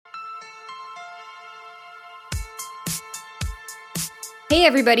Hey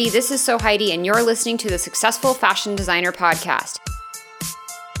everybody, this is So Heidi, and you're listening to the Successful Fashion Designer Podcast.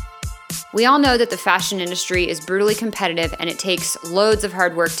 We all know that the fashion industry is brutally competitive and it takes loads of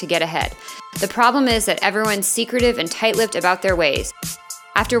hard work to get ahead. The problem is that everyone's secretive and tight-lipped about their ways.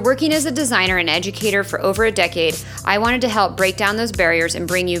 After working as a designer and educator for over a decade, I wanted to help break down those barriers and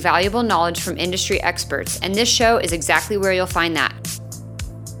bring you valuable knowledge from industry experts, and this show is exactly where you'll find that.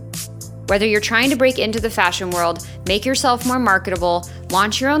 Whether you're trying to break into the fashion world, make yourself more marketable,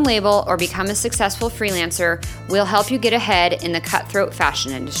 launch your own label, or become a successful freelancer, we'll help you get ahead in the cutthroat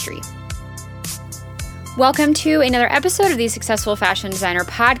fashion industry. Welcome to another episode of the Successful Fashion Designer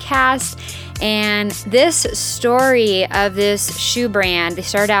Podcast. And this story of this shoe brand, they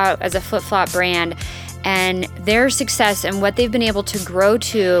started out as a flip-flop brand, and their success and what they've been able to grow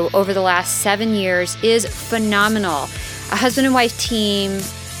to over the last 7 years is phenomenal. A husband and wife team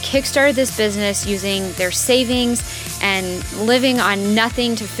kickstarted this business using their savings and living on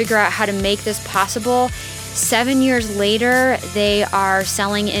nothing to figure out how to make this possible. 7 years later, they are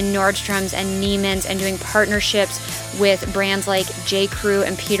selling in Nordstrom's and Neiman's and doing partnerships with brands like J. Crew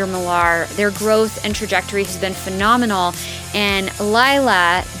and Peter Millar. Their growth and trajectory has been phenomenal. And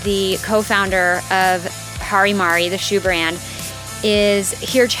Lila, the co-founder of Hari Mari, the shoe brand, is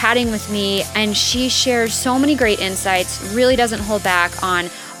here chatting with me, and she shares so many great insights, really doesn't hold back on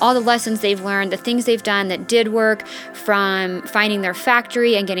all the lessons they've learned, the things they've done that did work, from finding their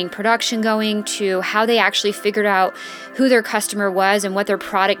factory and getting production going to how they actually figured out who their customer was and what their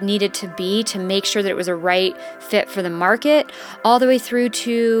product needed to be to make sure that it was a right fit for the market, all the way through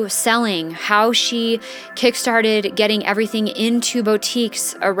to selling, how she kickstarted getting everything into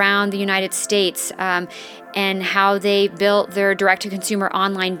boutiques around the United States, and how they built their direct-to-consumer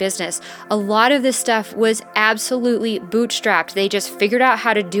online business. A lot of this stuff was absolutely bootstrapped. They just figured out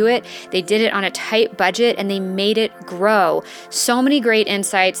how to do it. They did it on a tight budget, and they made it grow. So many great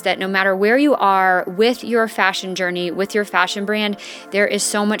insights that no matter where you are with your fashion journey, with your fashion brand, there is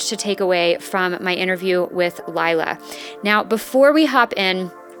so much to take away from my interview with Lila. Now, before we hop in,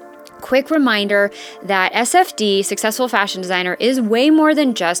 quick reminder that SFD, Successful Fashion Designer, is way more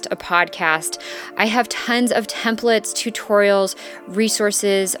than just a podcast. I have tons of templates, tutorials,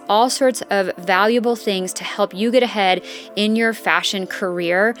 resources, all sorts of valuable things to help you get ahead in your fashion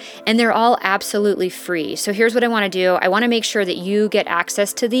career, and they're all absolutely free. So here's what I want to do. I want to make sure that you get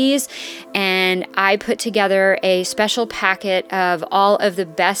access to these, and I put together a special packet of all of the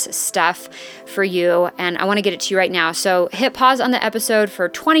best stuff for you, and I want to get it to you right now. So hit pause on the episode for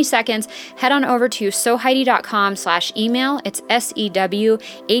 20 seconds. Head on over to soheidi.com/email. It's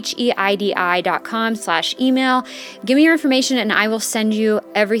SEWHEIDI.com/email. Give me your information and I will send you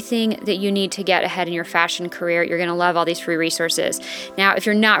everything that you need to get ahead in your fashion career. You're going to love all these free resources. Now, if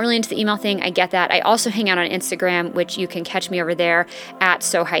you're not really into the email thing, I get that. I also hang out on Instagram, which you can catch me over there at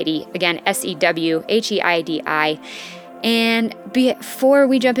SoHeidi. Again, SEWHEIDI. And before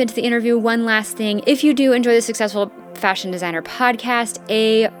we jump into the interview, one last thing. If you do enjoy the Successful Fashion Designer Podcast,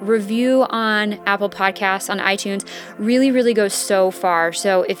 a review on Apple Podcasts, on iTunes, really goes so far.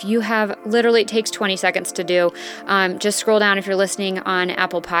 So if you have, literally it takes 20 seconds to do, just scroll down if you're listening on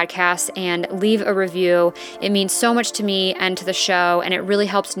Apple Podcasts and leave a review. It means so much to me and to the show, and it really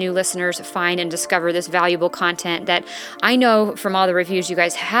helps new listeners find and discover this valuable content that I know from all the reviews you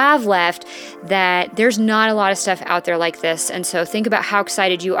guys have left that there's not a lot of stuff out there like this. And so think about how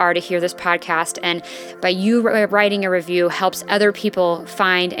excited you are to hear this podcast, and by you writing a review helps other people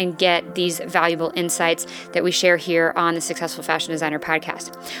find and get these valuable insights that we share here on the Successful Fashion Designer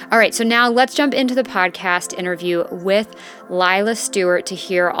Podcast. All right, so now let's jump into the podcast interview with Lila Stewart to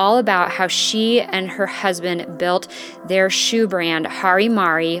hear all about how she and her husband built their shoe brand, Hari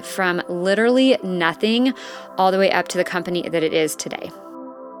Mari, from literally nothing all the way up to the company that it is today.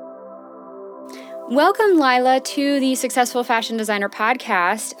 Welcome, Lila, to the Successful Fashion Designer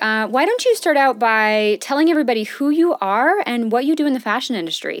Podcast. Why don't you start out by telling everybody who you are and what you do in the fashion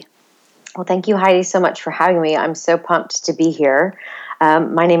industry? Well, thank you, Heidi, so much for having me. I'm so pumped to be here.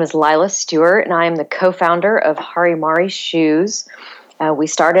 My name is Lila Stewart, and I am the co-founder of Hari Mari Shoes. We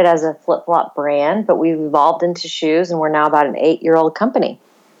started as a flip-flop brand, but we've evolved into shoes, and we're now about an 8-year-old company.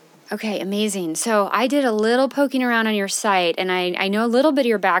 Okay, amazing. So I did a little poking around on your site, and I know a little bit of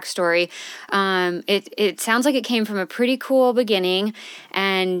your backstory. It sounds like it came from a pretty cool beginning,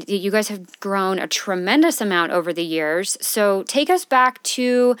 and you guys have grown a tremendous amount over the years. So take us back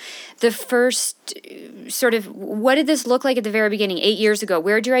to the first sort of, what did this look like at the very beginning, 8 years ago?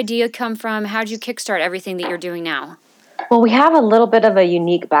 Where did your idea come from? How did you kickstart everything that you're doing now? Well, we have a little bit of a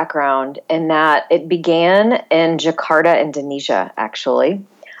unique background in that it began in Jakarta, Indonesia, actually.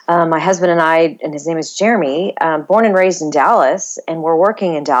 My husband and I, and his name is Jeremy, born and raised in Dallas, and we're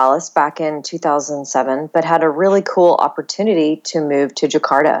working in Dallas back in 2007, but had a really cool opportunity to move to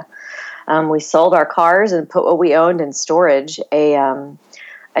Jakarta. We sold our cars and put what we owned in storage.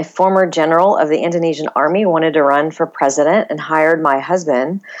 A former general of the Indonesian army wanted to run for president and hired my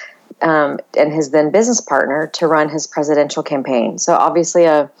husband and his then business partner to run his presidential campaign. So obviously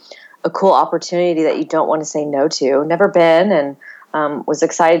a cool opportunity that you don't want to say no to. Never been, and was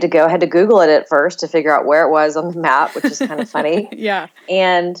excited to go. Had to Google it at first to figure out where it was on the map, which is kind of funny. Yeah.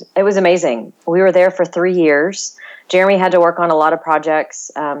 And it was amazing. We were there for 3 years. Jeremy had to work on a lot of projects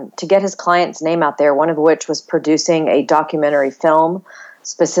to get his client's name out there, one of which was producing a documentary film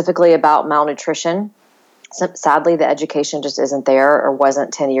specifically about malnutrition. Sadly, the education just isn't there, or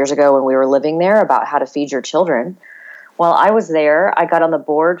wasn't 10 years ago when we were living there, about how to feed your children. While I was there, I got on the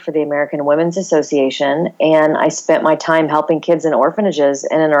board for the American Women's Association, and I spent my time helping kids in orphanages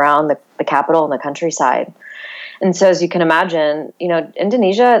in and around the capital and the countryside. And so, as you can imagine,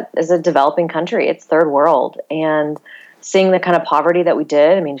 Indonesia is a developing country. It's third world. And seeing the kind of poverty that we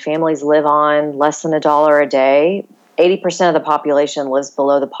did, I mean, families live on less than $1 a day. 80% of the population lives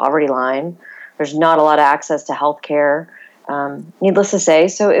below the poverty line. There's not a lot of access to health care. Needless to say,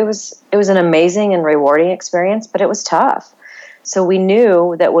 so it was an amazing and rewarding experience, but it was tough. So we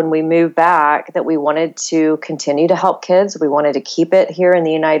knew that when we moved back that we wanted to continue to help kids. We wanted to keep it here in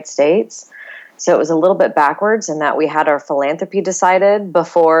the United States. So it was a little bit backwards in that we had our philanthropy decided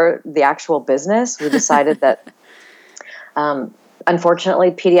before the actual business. We decided that,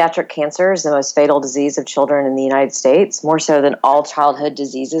 unfortunately, pediatric cancer is the most fatal disease of children in the United States, more so than all childhood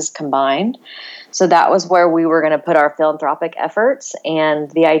diseases combined. So that was where we were going to put our philanthropic efforts. And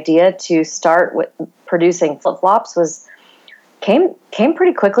the idea to start with producing flip-flops came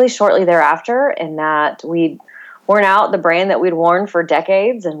pretty quickly shortly thereafter, in that we'd worn out the brand that we'd worn for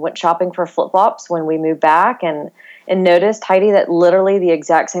decades and went shopping for flip-flops when we moved back, and noticed, Heidi, that literally the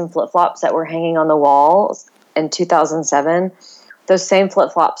exact same flip-flops that were hanging on the walls in 2007, those same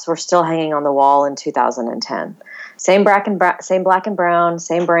flip-flops were still hanging on the wall in 2010. Same black and brown,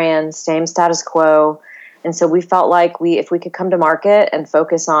 same brand, same status quo. And so we felt like if we could come to market and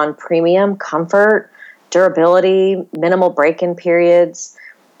focus on premium, comfort, durability, minimal break-in periods,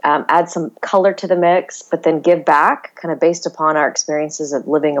 add some color to the mix, but then give back kind of based upon our experiences of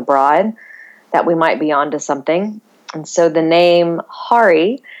living abroad, that we might be onto something. And so the name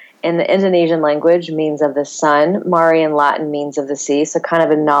Hari in the Indonesian language means of the sun. Mari in Latin means of the sea. So kind of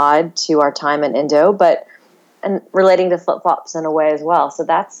a nod to our time in Indo, and relating to flip-flops in a way as well. So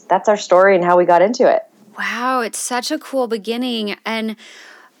that's our story and how we got into it. Wow, it's such a cool beginning. And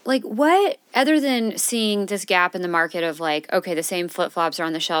what, other than seeing this gap in the market of okay, the same flip-flops are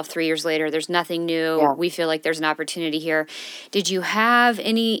on the shelf 3 years later, there's nothing new, yeah. We feel like there's an opportunity here. Did you have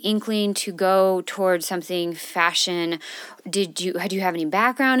any inkling to go towards something fashion? Do you have any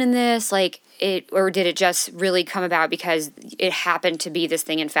background in this? Or did it just really come about because it happened to be this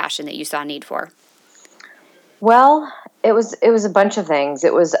thing in fashion that you saw a need for? Well, it was a bunch of things.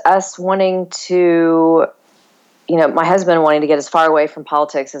 It was us wanting to, my husband wanting to get as far away from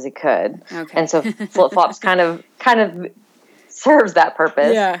politics as he could. Okay. And so flip-flops kind of serves that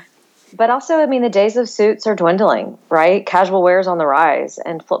purpose. Yeah. But also, the days of suits are dwindling, right? Casual wear is on the rise,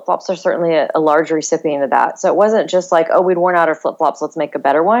 and flip-flops are certainly a large recipient of that. So it wasn't just we'd worn out our flip-flops, let's make a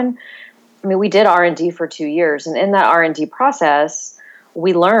better one. We did R&D for 2 years, and in that R&D process,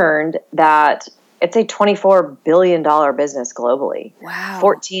 we learned that it's a $24 billion business globally. Wow.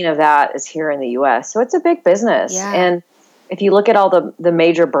 14 of that is here in the U.S. So it's a big business. Yeah. And if you look at all the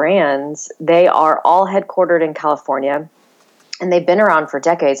major brands, they are all headquartered in California, and they've been around for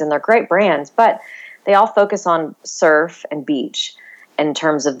decades, and they're great brands, but they all focus on surf and beach in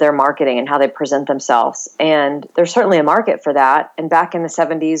terms of their marketing and how they present themselves. And there's certainly a market for that. And back in the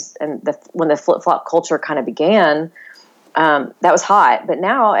 70s, and when the flip-flop culture kind of began, that was hot, but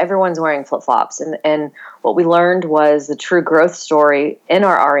now everyone's wearing flip-flops. And what we learned was the true growth story in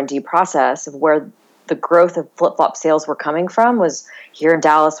our R&D process of where the growth of flip-flop sales were coming from was here in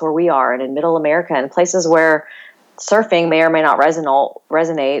Dallas, where we are, and in Middle America, and places where surfing may or may not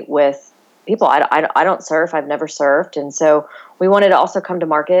resonate with people. I don't surf. I've never surfed. And so we wanted to also come to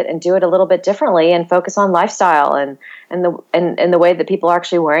market and do it a little bit differently and focus on lifestyle and the way that people are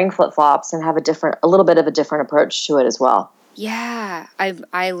actually wearing flip-flops, and have a little bit of a different approach to it as well. Yeah,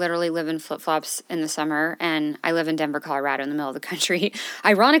 I literally live in flip-flops in the summer, and I live in Denver, Colorado, in the middle of the country.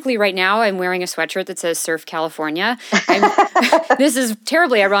 Ironically, right now, I'm wearing a sweatshirt that says Surf California. This is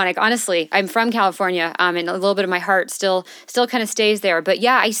terribly ironic, honestly. I'm from California, and a little bit of my heart still kind of stays there. But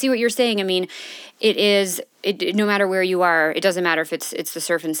yeah, I see what you're saying. It is no matter where you are, it doesn't matter if it's the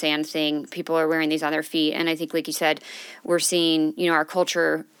surf and sand thing. People are wearing these on their feet, and I think, like you said, we're seeing our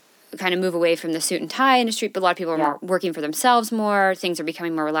culture kind of move away from the suit and tie industry, but a lot of people are more working for themselves more. Things are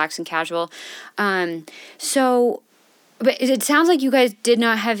becoming more relaxed and casual. But it sounds like you guys did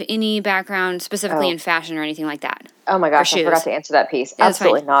not have any background specifically in fashion or anything like that. Oh my gosh, I forgot to answer that piece. Yeah,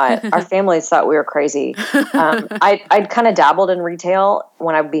 absolutely not. Our families thought we were crazy. I'd kind of dabbled in retail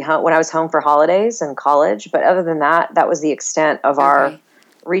when when I was home for holidays in college, but other than that, that was the extent of our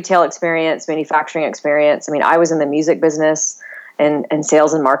retail experience, manufacturing experience. I mean, I was in the music business and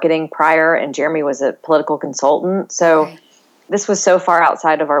sales and marketing prior, and Jeremy was a political consultant. So this was so far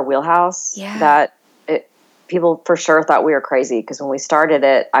outside of our wheelhouse that people for sure thought we were crazy, because when we started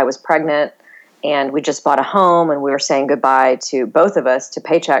it, I was pregnant and we just bought a home and we were saying goodbye to both of us to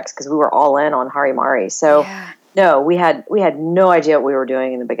paychecks because we were all in on Hari Mari. So no, we had no idea what we were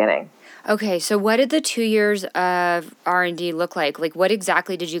doing in the beginning. Okay, so what did the 2 years of R&D look like? Like, what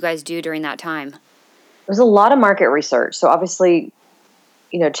exactly did you guys do during that time? It was a lot of market research. So obviously,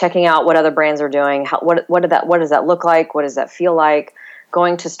 checking out what other brands are doing. What does that look like? What does that feel like?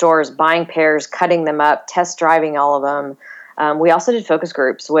 Going to stores, buying pairs, cutting them up, test driving all of them. We also did focus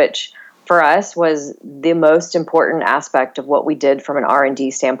groups, which for us was the most important aspect of what we did from an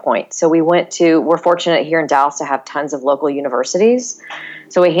R&D standpoint. So we're fortunate here in Dallas to have tons of local universities.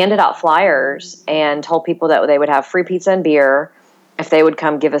 So we handed out flyers and told people that they would have free pizza and beer if they would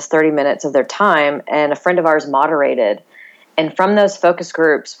come give us 30 minutes of their time. And a friend of ours moderated. And from those focus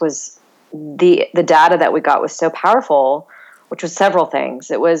groups was the data that we got was so powerful, which was several things.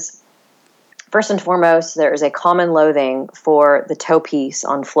 It was, first and foremost, there is a common loathing for the toe piece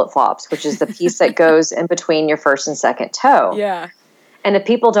on flip-flops, which is the piece that goes in between your first and second toe. Yeah. And if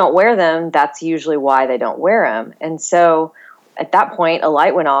people don't wear them, that's usually why they don't wear them. And so at that point, a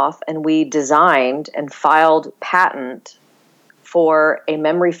light went off and we designed and filed patent for a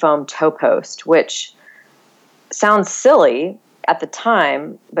memory foam toe post, which sounds silly at the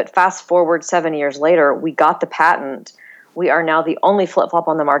time, but fast forward 7 years later, we got the patent. We are now the only flip-flop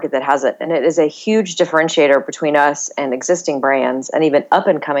on the market that has it. And it is a huge differentiator between us and existing brands and even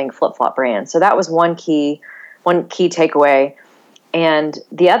up-and-coming flip-flop brands. So that was one key takeaway. And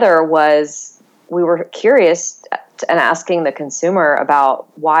the other was we were curious and asking the consumer about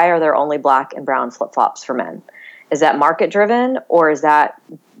why are there only black and brown flip-flops for men? Is that market-driven, or is that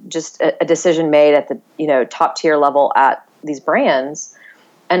just a decision made at the top-tier level at these brands?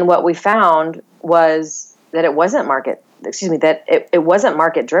 And what we found was that it wasn't it wasn't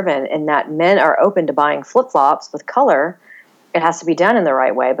market driven, and that men are open to buying flip-flops with color. It has to be done in the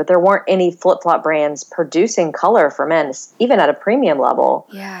right way, but there weren't any flip-flop brands producing color for men, even at a premium level.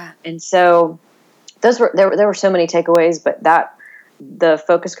 Yeah. And so there were so many takeaways, but the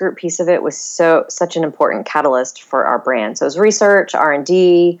focus group piece of it was such an important catalyst for our brand. So it was research,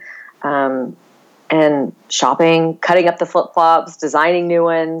 R&D, and shopping, cutting up the flip-flops, designing new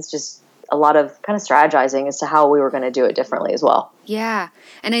ones, just a lot of kind of strategizing as to how we were going to do it differently as well. Yeah.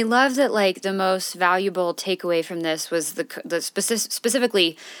 And I love that, like, the most valuable takeaway from this was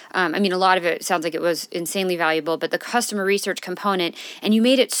specifically, a lot of it sounds like it was insanely valuable, but the customer research component, and you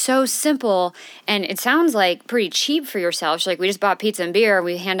made it so simple, and it sounds like pretty cheap for yourself. Like, we just bought pizza and beer,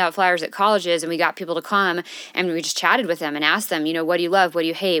 we hand out flyers at colleges, and we got people to come, and we just chatted with them and asked them, what do you love? What do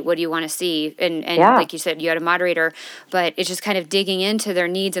you hate? What do you want to see? And like you said, you had a moderator, but it's just kind of digging into their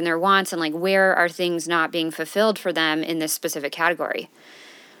needs and their wants and, like, where are things not being fulfilled for them in this specific category.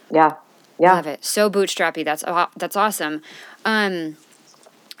 Yeah. Love it. So bootstrappy. That's awesome.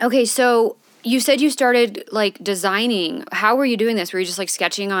 Okay, so you said you started, like, designing. How were you doing this? Were you just, like,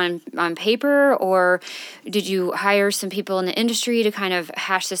 sketching on paper, or did you hire some people in the industry to kind of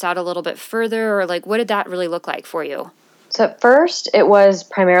hash this out a little bit further, or, like, what did that really look like for you? So at first, it was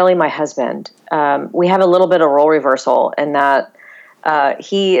primarily my husband. We have a little bit of role reversal in that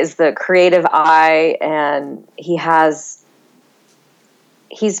he is the creative eye, and he's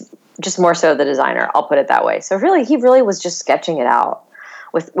just more so the designer. I'll put it that way. So he really was just sketching it out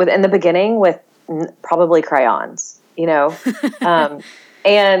with in the beginning with probably crayons,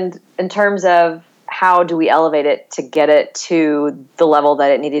 and in terms of how do we elevate it to get it to the level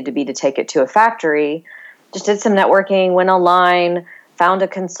that it needed to be to take it to a factory, just did some networking, went online, found a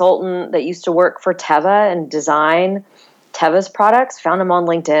consultant that used to work for Teva and design Teva's products, found him on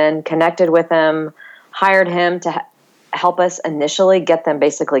LinkedIn, connected with him, hired him to help us initially get them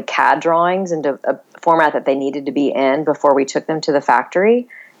basically CAD drawings into a format that they needed to be in before we took them to the factory.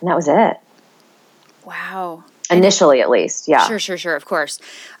 And that was it. Wow. Initially, at least. Yeah. Sure. Of course.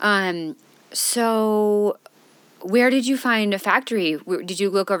 So where did you find a factory? Did you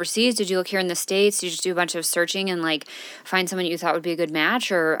look overseas? Did you look here in the States? Did you just do a bunch of searching and like find someone you thought would be a good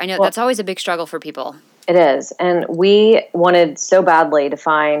match? Or I know that's always a big struggle for people. It is. And we wanted so badly to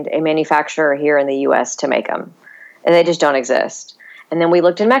find a manufacturer here in the U.S. to make them. And they just don't exist. And then we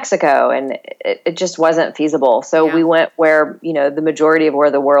looked in Mexico, and it just wasn't feasible. So we went where, the majority of where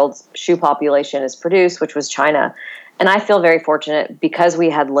the world's shoe population is produced, which was China. And I feel very fortunate because we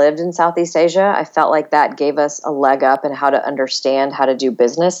had lived in Southeast Asia. I felt like that gave us a leg up in how to understand how to do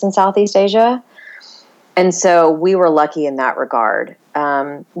business in Southeast Asia. And so we were lucky in that regard.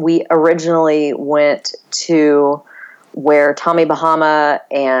 We originally went to where Tommy Bahama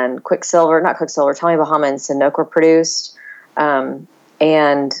and Tommy Bahama and Sanook were produced.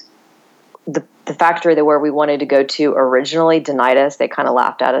 And the factory where we wanted to go to originally denied us. They kind of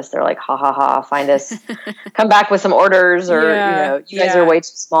laughed at us. They're like, ha, ha, ha, find us, come back with some orders, or, you guys are way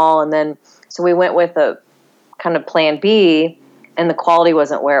too small. And then, so we went with a kind of plan B, and the quality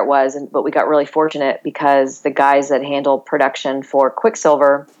wasn't where it was. But we got really fortunate because the guys that handled production for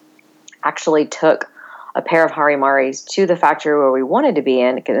Quicksilver actually took a pair of Harimaris to the factory where we wanted to be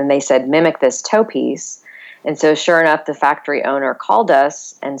in, and they said, mimic this toe piece. And so sure enough, the factory owner called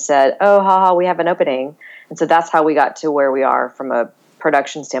us and said, oh, haha, we have an opening. And so that's how we got to where we are from a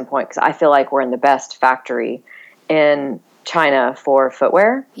production standpoint, because I feel like we're in the best factory in China for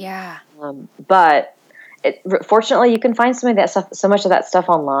footwear. Yeah. But fortunately, you can find so much of that stuff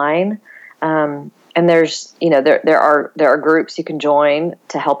online. And there's, there are groups you can join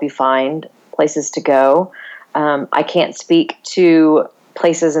to help you find places to go. I can't speak to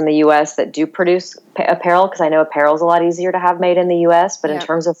places in the U.S. that do produce apparel, because I know apparel is a lot easier to have made in the U.S., but in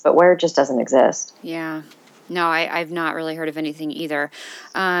terms of footwear, it just doesn't exist. Yeah. No, I've not really heard of anything either.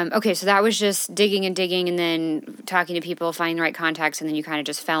 Okay, so that was just digging and then talking to people, finding the right contacts, and then you kind of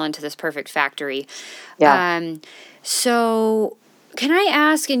just fell into this perfect factory. Yeah. So can I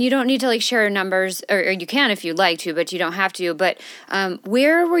ask, and you don't need to like share numbers, or you can if you'd like to, but you don't have to, but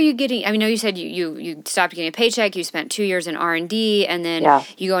where were you getting, I know you said you stopped getting a paycheck, you spent 2 years in R&D, and then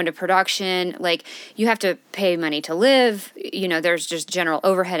you go into production, like you have to pay money to live, there's just general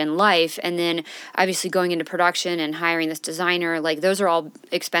overhead in life, and then obviously going into production and hiring this designer, like those are all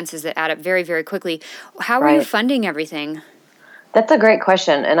expenses that add up very, very quickly. How are you funding everything? That's a great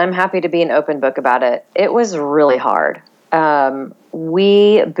question, and I'm happy to be an open book about it. It was really hard.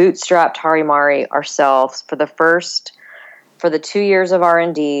 We bootstrapped Harimari ourselves for the 2 years of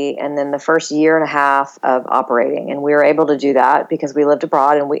R&D, and then the first year and a half of operating. And we were able to do that because we lived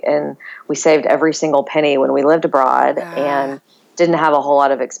abroad, and we saved every single penny when we lived abroad, and didn't have a whole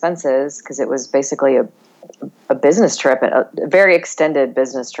lot of expenses because it was basically a business trip, a very extended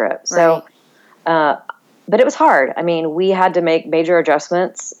business trip. So, but it was hard. I mean, we had to make major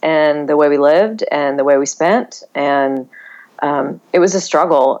adjustments in the way we lived and the way we spent, and it was a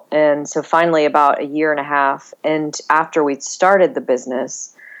struggle. And so finally, about a year and a half, and after we'd started the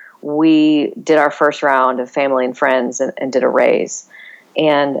business, we did our first round of family and friends and did a raise.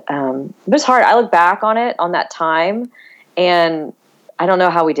 And it was hard. I look back on that time, and I don't know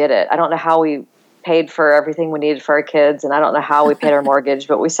how we did it. I don't know how we paid for everything we needed for our kids, and I don't know how we paid our mortgage,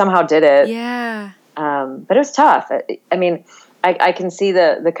 but we somehow did it. Yeah. But it was tough. I mean, I can see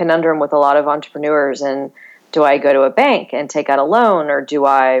the conundrum with a lot of entrepreneurs, and do I go to a bank and take out a loan, or do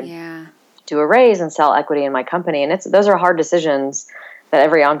I do a raise and sell equity in my company? And those are hard decisions that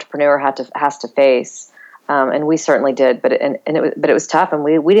every entrepreneur has to face. And we certainly did, but it was tough. And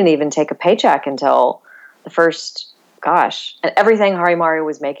we didn't even take a paycheck until the first, and everything Harimari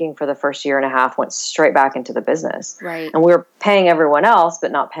was making for the first year and a half went straight back into the business. Right. And we were paying everyone else,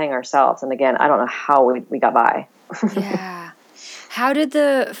 but not paying ourselves. And again, I don't know how we got by. Yeah. How did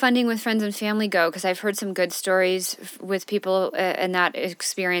the funding with friends and family go? Because I've heard some good stories with people in that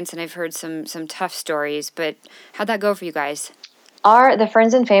experience, and I've heard some tough stories. But how'd that go for you guys? The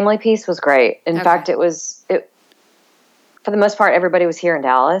friends and family piece was great. In fact, it for the most part, everybody was here in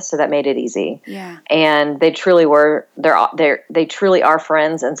Dallas, so that made it easy. Yeah. And they truly were. They truly are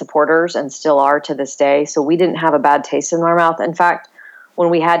friends and supporters, and still are to this day. So we didn't have a bad taste in our mouth. In fact, when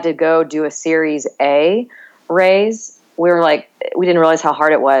we had to go do a Series A raise, we were like, we didn't realize how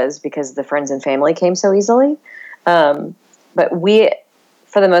hard it was because the friends and family came so easily. But we,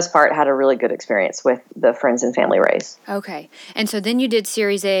 for the most part, had a really good experience with the friends and family raise. Okay. And so then you did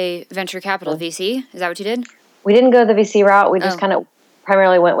Series A venture capital VC. Is that what you did? We didn't go the VC route. We just kind of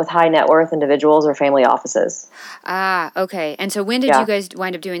primarily went with high net worth individuals or family offices. Ah, okay. And so when did you guys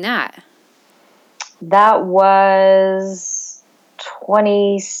wind up doing that? That was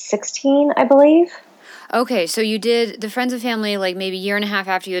 2016, I believe. Okay, so you did the Friends and Family like maybe a year and a half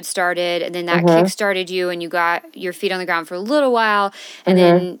after you had started, and then that Mm-hmm. kick-started you, and you got your feet on the ground for a little while, and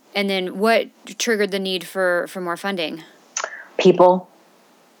Mm-hmm. then what triggered the need for more funding? People.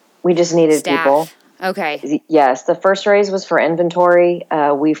 We just needed people. Staff. Okay. Yes, the first raise was for inventory.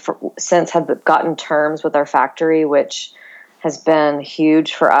 We've since have gotten terms with our factory, which has been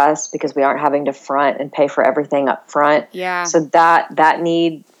huge for us because we aren't having to front and pay for everything up front. Yeah. So that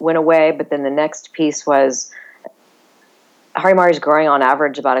need went away. But then the next piece was Hari Mari's growing on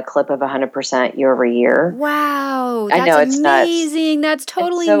average about a clip of 100% year over year. Wow, I that's know, it's amazing. nuts. That's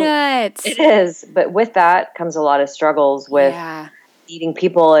totally So nuts. it is. But with that comes a lot of struggles with needing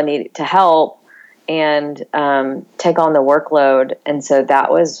people and need to help and take on the workload. And so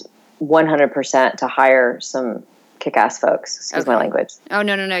that was 100% to hire some kick-ass folks. Excuse my language. Oh,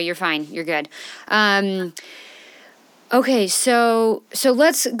 no. You're fine. You're good. Okay, so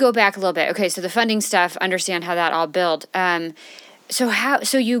let's go back a little bit. Okay, so the funding stuff, understand how that all built.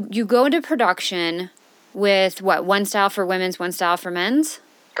 So you go into production with what, one style for women's, one style for men's?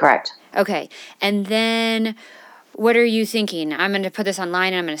 Correct. Okay, and then what are you thinking? I'm going to put this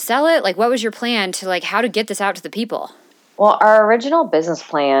online and I'm going to sell it? Like, what was your plan to, like, how to get this out to the people? Well, our original business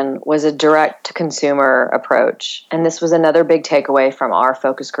plan was a direct-to-consumer approach, and this was another big takeaway from our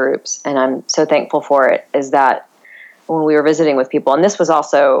focus groups, and I'm so thankful for it, is that when we were visiting with people, and this was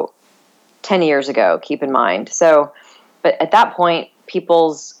also 10 years ago, keep in mind. So, but at that point,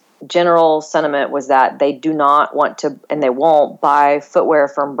 people's general sentiment was that they do not want to, and they won't buy footwear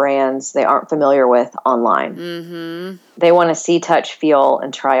from brands they aren't familiar with online. Mm-hmm. They want to see, touch, feel,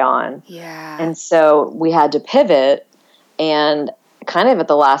 and try on. Yeah. And so we had to pivot and kind of at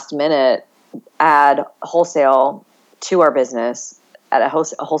the last minute add wholesale to our business at a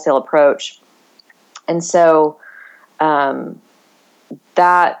wholesale approach. And so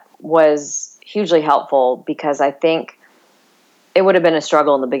that was hugely helpful because I think it would have been a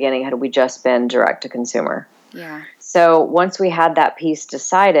struggle in the beginning had we just been direct to consumer. Yeah. So once we had that piece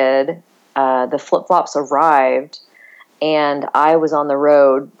decided, the flip-flops arrived, and I was on the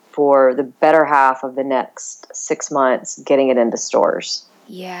road for the better half of the next 6 months getting it into stores.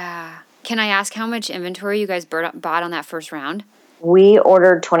 Yeah. Can I ask how much inventory you guys bought on that first round? We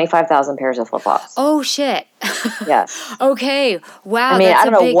ordered 25,000 pairs of flip-flops. Oh, shit. Yes. Okay. Wow. I mean, I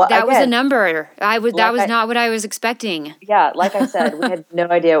don't know what. That was again, a number. That was not what I was expecting. Yeah, like I said, we had no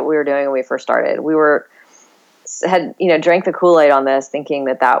idea what we were doing when we first started. We had drank the Kool-Aid on this, thinking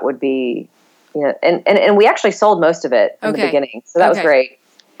that would be, and we actually sold most of it in the beginning, so that was great.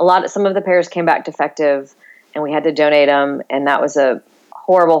 Some of the pairs came back defective, and we had to donate them, and that was a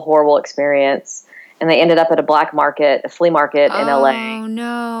horrible experience. And they ended up at a flea market in LA. Oh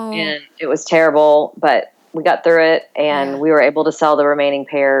no! And it was terrible, but we got through it, and we were able to sell the remaining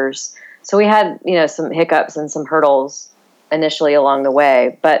pairs. So we had, some hiccups and some hurdles initially along the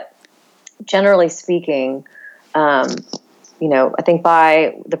way, but generally speaking, I think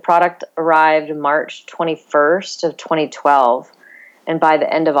the product arrived March 21st of 2012, and by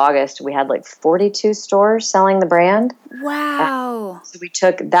the end of August, we had like 42 stores selling the brand. Wow! So we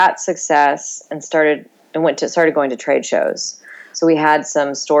took that success and started going to trade shows. So we had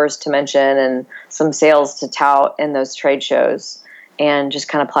some stores to mention and some sales to tout in those trade shows, and just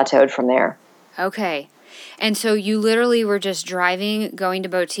kind of plateaued from there. Okay. And so you literally were just driving, going to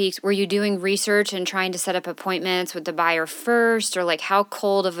boutiques. Were you doing research and trying to set up appointments with the buyer first? Or like, how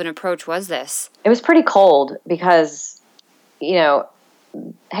cold of an approach was this? It was pretty cold because,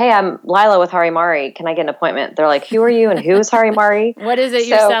 hey, I'm Lila with Hari Mari. Can I get an appointment? They're like, who are you and who is Hari Mari? What is it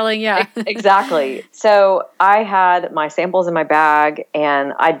you're selling? Yeah. Exactly. So I had my samples in my bag,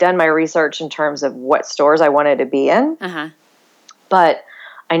 and I'd done my research in terms of what stores I wanted to be in. Uh-huh. But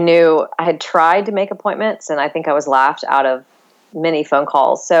I knew I had tried to make appointments, and I think I was laughed out of many phone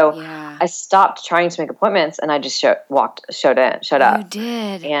calls. So I stopped trying to make appointments, and I just showed up. You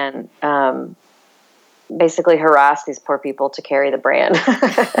did. And basically harassed these poor people to carry the brand.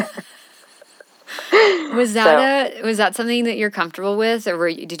 Was that something that you're comfortable with, or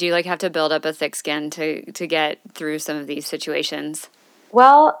did you have to build up a thick skin to get through some of these situations?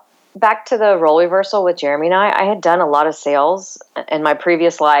 Well, back to the role reversal with Jeremy and I had done a lot of sales in my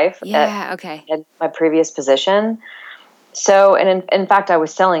previous life. Yeah, okay. At my previous position. So, and in fact, I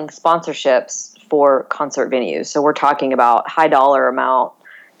was selling sponsorships for concert venues. So we're talking about high dollar amount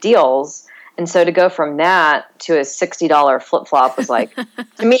deals. And so to go from that to a $60 flip-flop was like,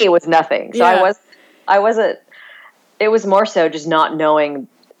 to me, it was nothing. So I wasn't, it was more so just not knowing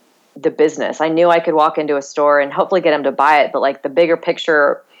the business. I knew I could walk into a store and hopefully get them to buy it. But the bigger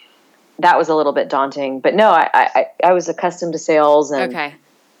picture, that was a little bit daunting. But no, I was accustomed to sales and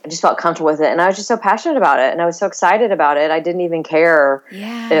I just felt comfortable with it. And I was just so passionate about it. And I was so excited about it. I didn't even care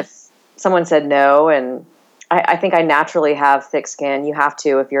if someone said no. And I think I naturally have thick skin. You have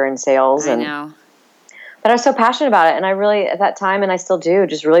to if you're in sales. I know. But I was so passionate about it. And I really, at that time, and I still do,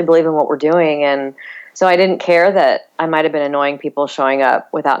 just really believe in what we're doing. And so I didn't care that I might have been annoying people showing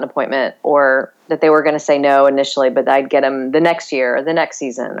up without an appointment, or that they were going to say no initially, but I'd get them the next year or the next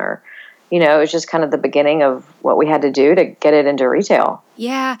season, or, it was just kind of the beginning of what we had to do to get it into retail.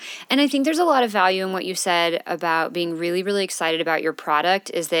 Yeah. And I think there's a lot of value in what you said about being really, really excited about your product,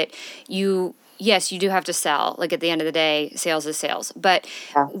 is that yes, you do have to sell. Like, at the end of the day, sales is sales. But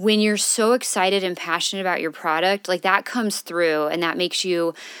when you're so excited and passionate about your product, like, that comes through, and that makes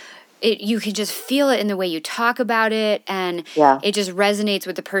you can just feel it in the way you talk about it, and it just resonates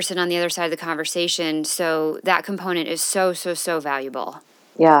with the person on the other side of the conversation. So that component is so, so, so valuable.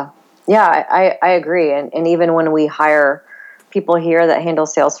 Yeah. Yeah, I agree. And even when we hire people here that handle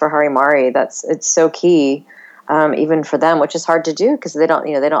sales for Harimari, it's so key, even for them, which is hard to do because they don't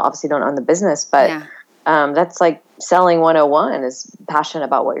own the business, but that's like selling 101, is passionate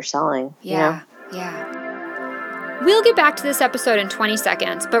about what you're selling. Yeah. We'll get back to this episode in 20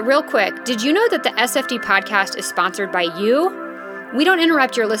 seconds, but real quick, did you know that the SFD podcast is sponsored by you? We don't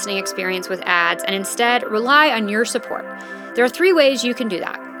interrupt your listening experience with ads, and instead rely on your support. There are 3 ways you can do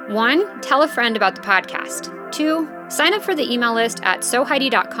that. 1, tell a friend about the podcast. 2, sign up for the email list at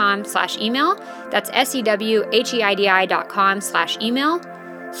sewheidi.com/email. That's SEWHEIDI.com/email.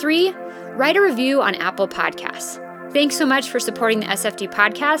 3, write a review on Apple Podcasts. Thanks so much for supporting the SFD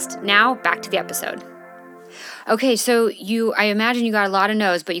podcast. Now, back to the episode. Okay, so I imagine you got a lot of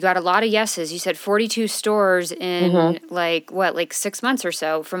no's, but you got a lot of yeses. You said 42 stores in like 6 months or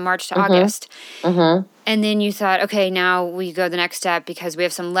so, from March to August. And then you thought, okay, now we go the next step because we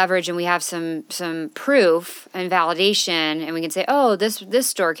have some leverage and we have some proof and validation, and we can say, oh, this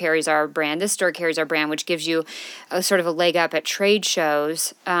store carries our brand, this store carries our brand, which gives you a sort of a leg up at trade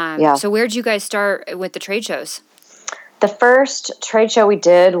shows. So where did you guys start with the trade shows? The first trade show we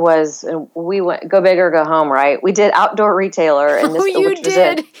did was, we went Go Big or Go Home, right? We did Outdoor Retailer. And this, you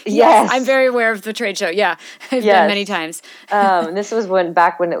did? Yes. I'm very aware of the trade show. Yeah. I've been many times. This was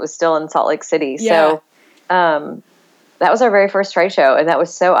back when it was still in Salt Lake City. Yeah. So that was our very first trade show, and that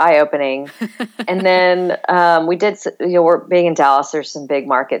was so eye-opening. And then we did, we're being in Dallas, there's some big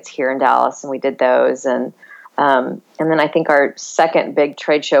markets here in Dallas, and we did those. And then I think our second big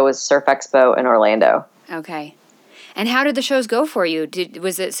trade show was Surf Expo in Orlando. Okay. And how did the shows go for you?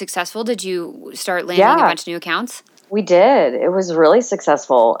 Was it successful? Did you start landing a bunch of new accounts? We did. It was really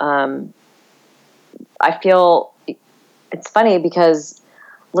successful. I feel it's funny because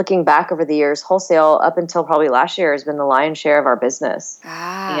looking back over the years, wholesale up until probably last year has been the lion's share of our business.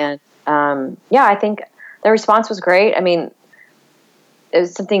 And I think the response was great. I mean, it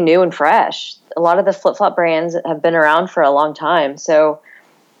was something new and fresh. A lot of the flip-flop brands have been around for a long time. So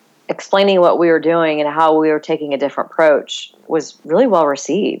explaining what we were doing and how we were taking a different approach was really well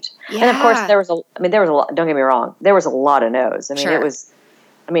received. Yeah. And of course there was a lot, don't get me wrong, there was a lot of no's. It was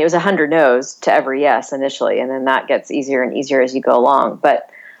 100 no's to every yes initially. And then that gets easier and easier as you go along. But,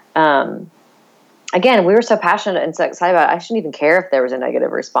 again, we were so passionate and so excited about it. I shouldn't even care if there was a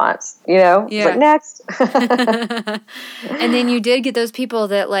negative response, It's like, next. And then you did get those people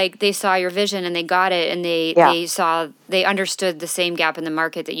that, like, they saw your vision and they got it, and they understood the same gap in the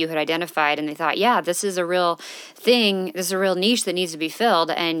market that you had identified, and they thought, this is a real thing, this is a real niche that needs to be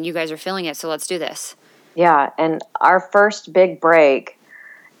filled, and you guys are filling it, so let's do this. Yeah, and our first big break,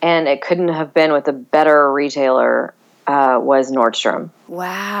 and it couldn't have been with a better retailer, was Nordstrom.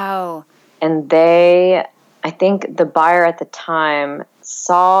 Wow. And I think the buyer at the time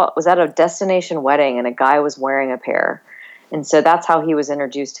was at a destination wedding, and a guy was wearing a pair. And so that's how he was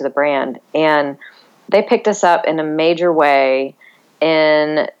introduced to the brand. And they picked us up in a major way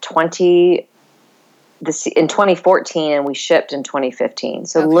in 2014, and we shipped in 2015.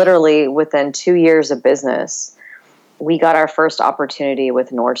 So literally within 2 years of business, we got our first opportunity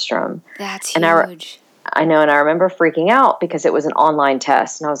with Nordstrom. That's huge. I know, and I remember freaking out because it was an online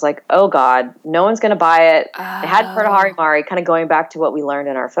test, and I was like, oh, God, no one's going to buy it. They hadn't heard of Harimari, kind of going back to what we learned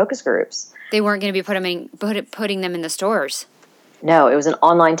in our focus groups. They weren't going to be putting them in the stores. No, it was an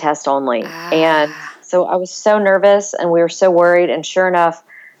online test only. And so I was so nervous, and we were so worried, and sure enough,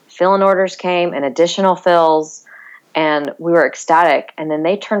 fill-in orders came and additional fills, and we were ecstatic. And then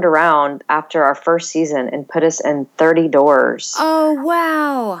they turned around after our first season and put us in 30 doors. Oh,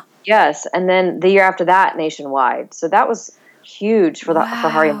 wow. Yes, and then the year after that, nationwide. So that was huge for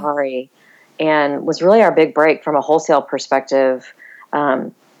Harimari, and was really our big break from a wholesale perspective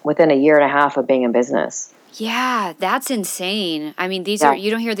within a year and a half of being in business. Yeah, that's insane. I mean, Yeah. you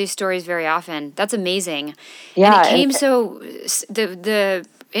don't hear these stories very often. That's amazing. Yeah. And it came the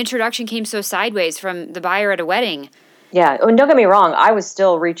introduction came so sideways from the buyer at a wedding. Yeah. And don't get me wrong, I was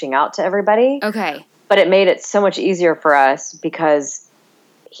still reaching out to everybody, Okay. but it made it so much easier for us because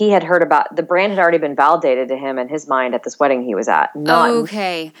he had heard about the brand had already been validated to him in his mind at this wedding he was at, not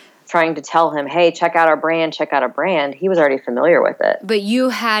Okay. trying to tell him, hey, check out our brand, check out our brand. He was already familiar with it. But you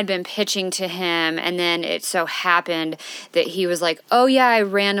had been pitching to him, and then it so happened that he was like, oh, yeah, I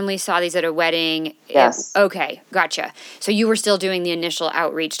randomly saw these at a wedding. Yes. Okay, gotcha. So you were still doing the initial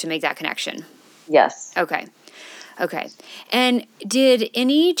outreach to make that connection. Yes. Okay. And did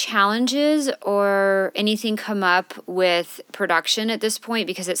any challenges or anything come up with production at this point?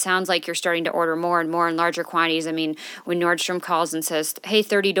 Because it sounds like you're starting to order more and more in larger quantities. I mean, when Nordstrom calls and says, hey,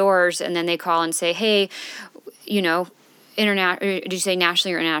 30 doors, and then they call and say, hey, did you say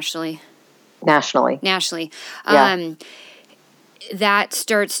nationally or internationally? Nationally. Yeah.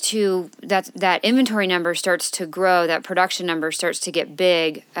 That inventory number starts to grow, that production number starts to get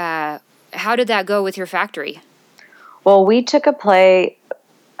big. How did that go with your factory? Well, we took a play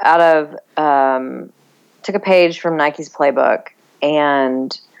took a page from Nike's playbook,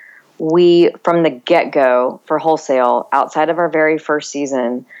 and we, from the get-go for wholesale, outside of our very first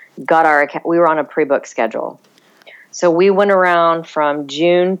season, we were on a pre-book schedule. So we went around from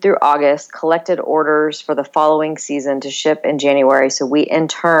June through August, collected orders for the following season to ship in January. So we, in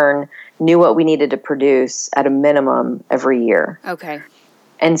turn, knew what we needed to produce at a minimum every year. Okay.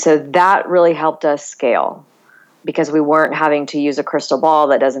 And so that really helped us scale, because we weren't having to use a crystal ball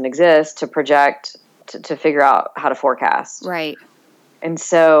that doesn't exist to project, to figure out how to forecast. Right. And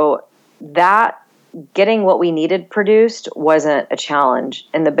so that getting what we needed produced wasn't a challenge.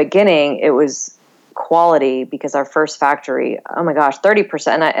 In the beginning, it was quality, because our first factory, oh my gosh,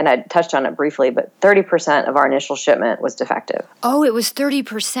 30%, and I touched on it briefly, but 30% of our initial shipment was defective. Oh, it was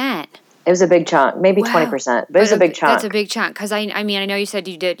 30%. It was a big chunk, maybe Wow. 20%, but it was a big chunk. That's a big chunk, because I know you said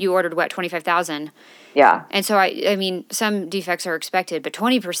you ordered, what, 25,000? Yeah. And so I mean, some defects are expected, but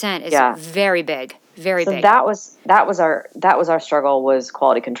 20% is very big, very big. So that was our struggle, was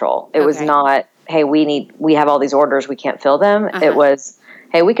quality control. It was not, hey, we have all these orders, we can't fill them. Uh-huh. It was,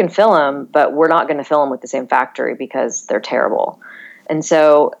 hey, we can fill them, but we're not going to fill them with the same factory because they're terrible. And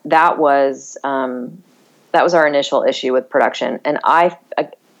so that was our initial issue with production. And I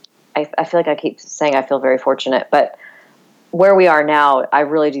feel like I keep saying I feel very fortunate, but where we are now, I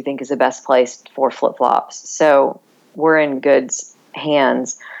really do think is the best place for flip-flops. So we're in good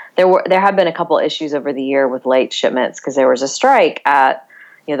hands. There have been a couple issues over the year with late shipments, because there was a strike at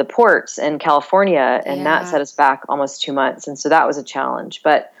the ports in California, and that set us back almost 2 months. And so that was a challenge.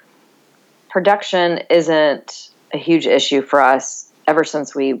 But production isn't a huge issue for us ever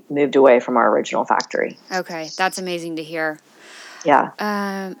since we moved away from our original factory. Okay, that's amazing to hear. Yeah.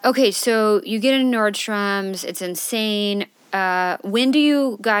 Okay, so you get into Nordstrom's. It's insane. When do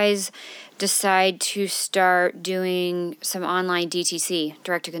you guys decide to start doing some online DTC,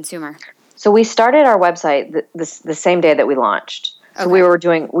 direct to consumer? So we started our website the same day that we launched. So we were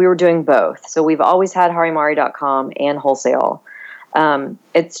doing both. So we've always had harimari.com and wholesale.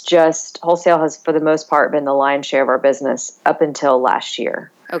 It's just wholesale has, for the most part, been the lion's share of our business up until last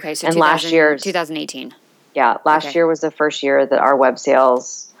year. Okay, so last year's 2018. Yeah, last year was the first year that our web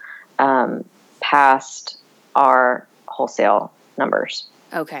sales passed our wholesale numbers.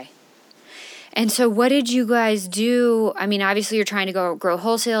 Okay. And so what did you guys do? I mean, obviously you're trying to grow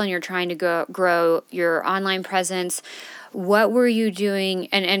wholesale, and you're trying to grow your online presence. What were you doing?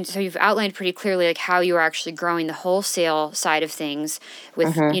 And so you've outlined pretty clearly like how you were actually growing the wholesale side of things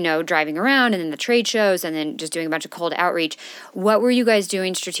with, driving around, and then the trade shows, and then just doing a bunch of cold outreach. What were you guys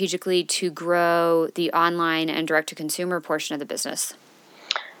doing strategically to grow the online and direct to consumer portion of the business?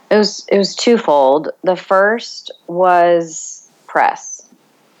 It was twofold. The first was press.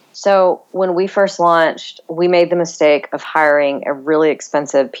 So when we first launched, we made the mistake of hiring a really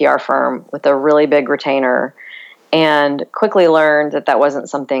expensive PR firm with a really big retainer, and quickly learned that wasn't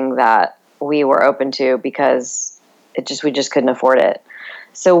something that we were open to, because we just couldn't afford it.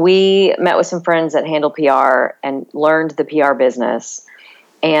 So we met with some friends that handle PR and learned the PR business,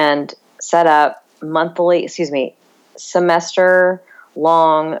 and set up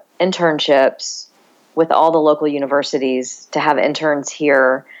semester-long internships with all the local universities to have interns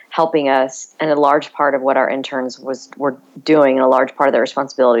here helping us. And a large part of what our interns were doing, and a large part of their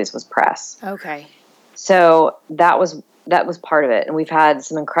responsibilities, was press. Okay. So that was part of it. And we've had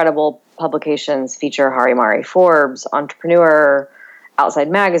some incredible publications feature Harimari: Forbes, Entrepreneur, Outside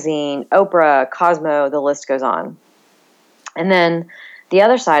Magazine, Oprah, Cosmo, the list goes on. And then the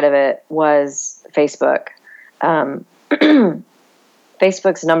other side of it was Facebook.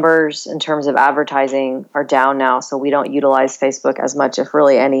 Facebook's numbers in terms of advertising are down now, so we don't utilize Facebook as much, if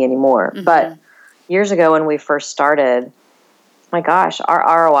really any, anymore. Mm-hmm. But years ago when we first started, my gosh, our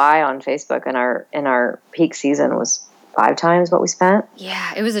ROI on Facebook in our peak season was 5 times what we spent.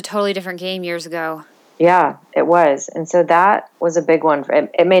 Yeah, it was a totally different game years ago. Yeah, it was. And so that was a big one.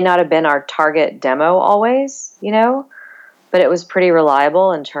 It may not have been our target demo always, but it was pretty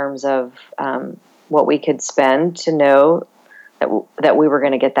reliable in terms of what we could spend to know that we were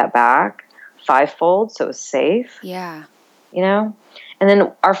going to get that back 5-fold, so it was safe. Yeah. And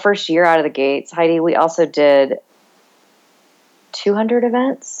then our first year out of the gates, Heidi, we also did 200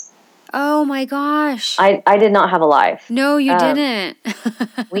 events. Oh my gosh. I did not have a life. No, you didn't.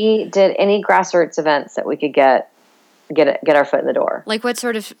 We did any grassroots events that we could get our foot in the door. Like what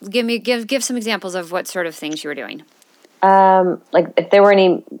sort of, give some examples of what sort of things you were doing. Like if there were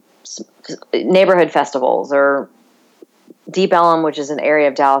any neighborhood festivals, or Deep Ellum, which is an area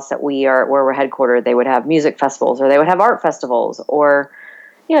of Dallas where we're headquartered, they would have music festivals, or they would have art festivals, or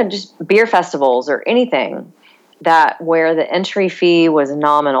just beer festivals, or anything that where the entry fee was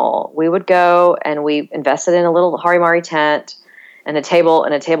nominal. We would go, and we invested in a little Harimari tent and a table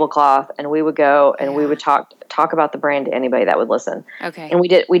and a tablecloth, and we would go and we would talk about the brand to anybody that would listen. Okay. And we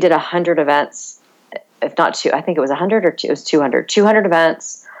did 100 events, if not two. I think it was 100 or it was 200. 200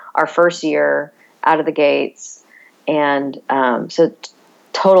 events our first year out of the gates, and so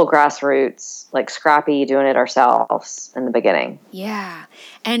total grassroots, like scrappy, doing it ourselves in the beginning. Yeah,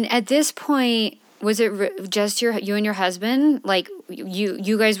 and at this point, was it just you and your husband? Like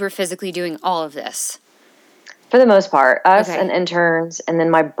you guys were physically doing all of this? For the most part, us and interns, and then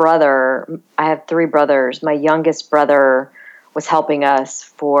my brother. I have 3 brothers. My youngest brother was helping us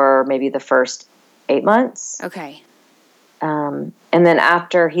for maybe the first 8 months. Okay. And then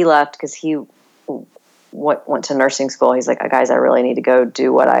after he left, because he went to nursing school, he's like, guys, I really need to go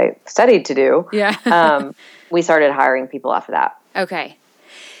do what I studied to do. Yeah. We started hiring people after that. Okay.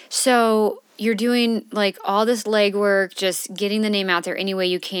 So you're doing like all this legwork, just getting the name out there any way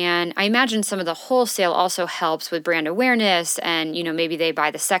you can. I imagine some of the wholesale also helps with brand awareness, and maybe they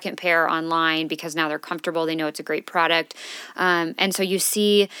buy the second pair online because now they're comfortable, they know it's a great product. And so you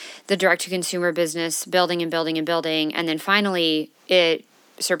see the direct-to-consumer business building and building and building, and then finally it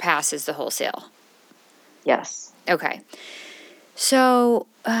surpasses the wholesale. Yes. Okay. So,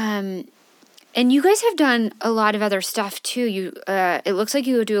 and you guys have done a lot of other stuff too. It looks like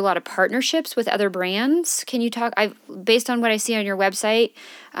you do a lot of partnerships with other brands. Can you talk? Based on what I see on your website,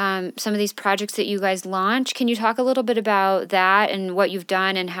 some of these projects that you guys launch. Can you talk a little bit about that and what you've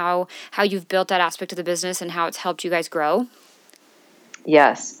done and how you've built that aspect of the business and how it's helped you guys grow?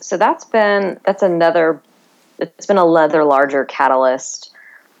 Yes. So it's been another larger catalyst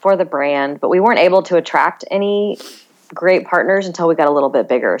for the brand, but we weren't able to attract any great partners until we got a little bit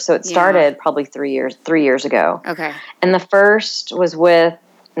bigger. So it started probably 3 years ago. Okay. And the first was with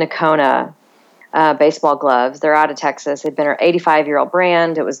Nakona baseball gloves. They're out of Texas. They've been our 85-year-old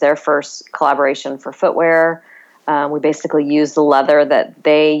brand. It was their first collaboration for footwear. We basically used the leather that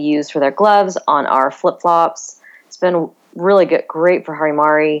they use for their gloves on our flip-flops. It's been really great for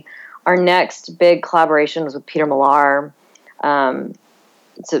Harimari. Our next big collaboration was with Peter Millar.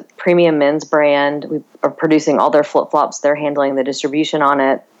 It's a premium men's brand. We are producing all their flip-flops. They're handling the distribution on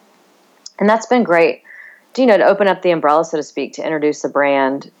it. And that's been great, to open up the umbrella, so to speak, to introduce the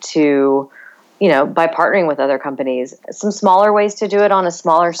brand to, by partnering with other companies. Some smaller ways to do it on a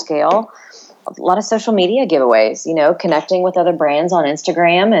smaller scale. A lot of social media giveaways, connecting with other brands on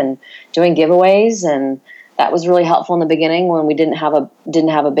Instagram and doing giveaways. And that was really helpful in the beginning when we didn't have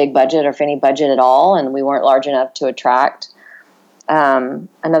a big budget, or if any budget at all, and we weren't large enough to attract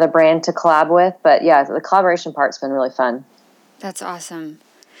another brand to collab with. But yeah, the collaboration part's been really fun. That's awesome.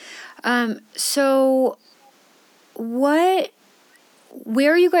 So where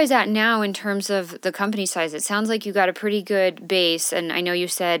are you guys at now in terms of the company size? It sounds like you got a pretty good base. And I know you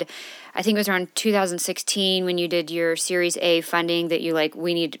said, I think it was around 2016 when you did your Series A funding that you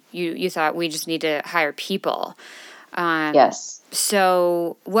thought we just need to hire people. Yes.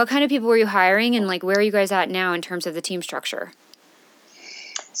 So what kind of people were you hiring, and where are you guys at now in terms of the team structure?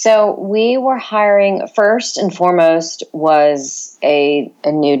 So we were hiring, first and foremost was a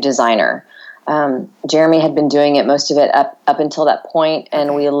new designer. Jeremy had been doing it, most of it up until that point,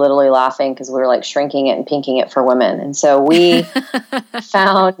 and we were literally laughing because we were shrinking it and pinking it for women. And so we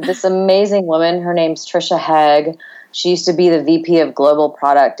found this amazing woman. Her name's Trisha Hegg. She used to be the VP of Global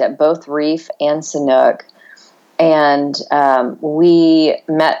Product at both Reef and Sanuk. And we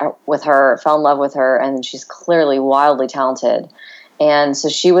met with her, fell in love with her, and she's clearly wildly talented. And so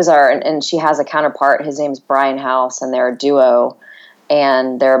she was and she has a counterpart. His name's Brian House, and they're a duo,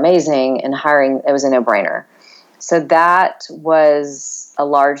 and they're amazing. And hiring, it was a no-brainer. So that was a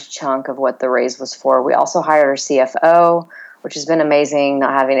large chunk of what the raise was for. We also hired our CFO, which has been amazing,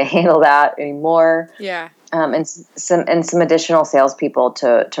 not having to handle that anymore. Yeah. And some additional salespeople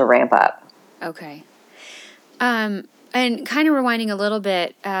to ramp up. Okay. And kind of rewinding a little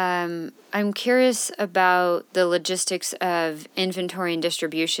bit, I'm curious about the logistics of inventory and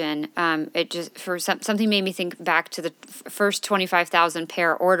distribution. It just something made me think back to the first 25,000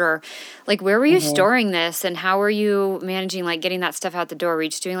 pair order. Like, where were you storing this, and how were you managing like getting that stuff out the door? Were you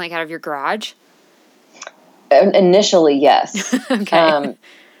just doing like out of your garage? Initially, yes. Okay.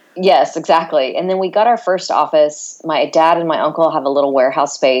 Yes, exactly. And then we got our first office. My dad and my uncle have a little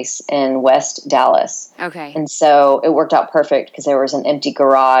warehouse space in West Dallas. Okay. And so it worked out perfect because there was an empty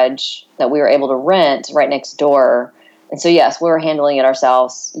garage that we were able to rent right next door. And so, yes, we were handling it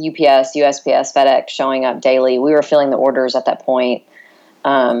ourselves. UPS, USPS, FedEx showing up daily. We were filling the orders at that point,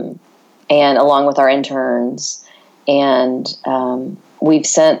 and along with our interns. And we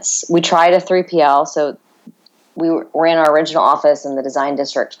tried a 3PL. So we were in our original office in the design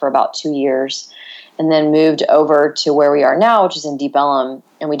district for about 2 years, and then moved over to where we are now, which is in Deep Ellum,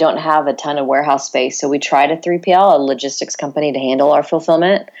 and we don't have a ton of warehouse space. So we tried a 3PL, a logistics company, to handle our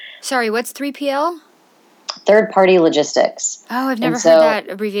fulfillment. Sorry, what's 3PL? Third-party logistics. Oh, I've never heard that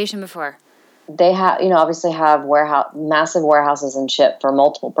abbreviation before. They have, obviously have massive warehouses and ship for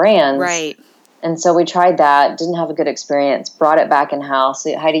multiple brands. Right. And so we tried that, didn't have a good experience, brought it back in-house.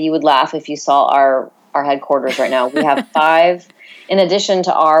 Heidi, you would laugh if you saw our headquarters right now. We have 5, in addition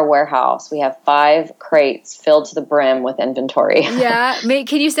to our warehouse, we have 5 crates filled to the brim with inventory. Yeah.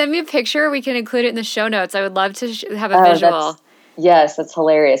 Can you send me a picture? We can include it in the show notes. I would love to have a visual. Yes, that's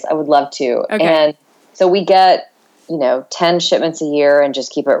hilarious. I would love to. Okay. And so we get, 10 shipments a year and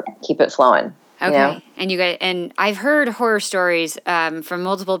just keep it flowing. Okay. And I've heard horror stories from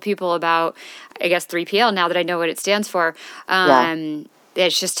multiple people about, I guess, 3PL, now that I know what it stands for.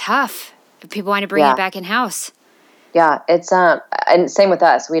 It's just tough. People want to bring it back in-house. Yeah, it's and same with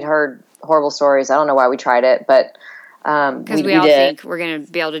us. We'd heard horrible stories. I don't know why we tried it, but because we all think we're going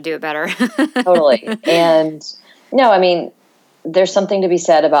to be able to do it better. Totally. And no, I mean, there's something to be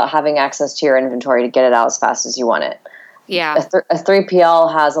said about having access to your inventory to get it out as fast as you want it. Yeah. A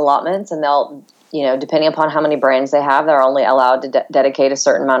 3PL has allotments, and they'll, depending upon how many brands they have, they're only allowed to dedicate a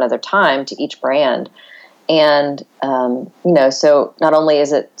certain amount of their time to each brand. And, so not only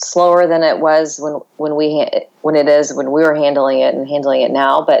is it slower than it was when we were handling it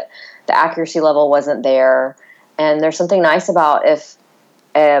now, but the accuracy level wasn't there. And there's something nice about if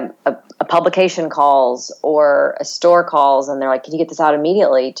a publication calls or a store calls and they're like, can you get this out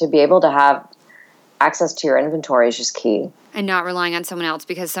immediately? To be able to have access to your inventory is just key. And not relying on someone else,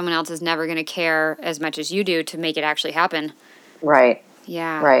 because someone else is never going to care as much as you do to make it actually happen. Right.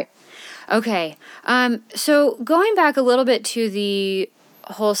 Yeah. Right. Okay. So going back a little bit to the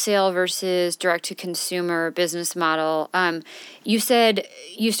wholesale versus direct-to-consumer business model, you said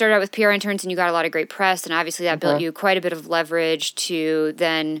you started out with PR interns and you got a lot of great press, and obviously that built you quite a bit of leverage to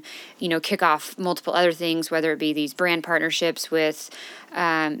then, kick off multiple other things, whether it be these brand partnerships with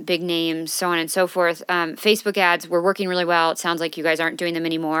big names, so on and so forth. Facebook ads were working really well. It sounds like you guys aren't doing them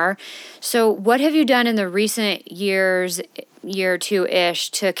anymore. So what have you done in the recent year or two-ish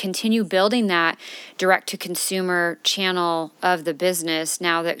to continue building that direct-to-consumer channel of the business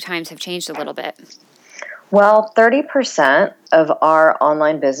now that times have changed a little bit? Well, 30% of our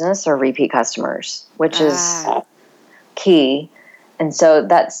online business are repeat customers, which is key. And so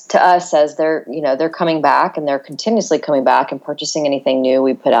that's, to us, says they're coming back, and they're continuously coming back and purchasing anything new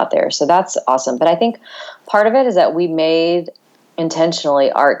we put out there. So that's awesome. But I think part of it is that we made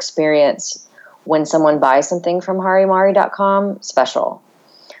intentionally our experience when someone buys something from harimari.com special.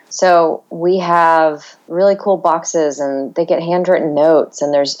 So we have really cool boxes, and they get handwritten notes,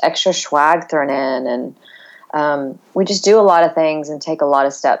 and there's extra swag thrown in. And we just do a lot of things and take a lot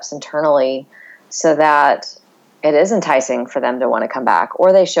of steps internally so that it is enticing for them to want to come back,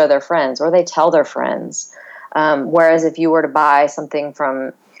 or they show their friends, or they tell their friends. Whereas if you were to buy something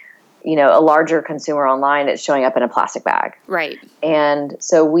from, a larger consumer online, it's showing up in a plastic bag. Right. And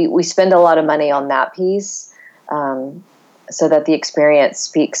so we spend a lot of money on that piece, so that the experience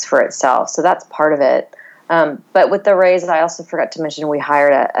speaks for itself. So that's part of it. But with the raise, I also forgot to mention we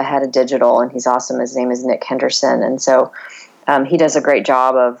hired a head of digital, and he's awesome. His name is Nick Henderson. And so he does a great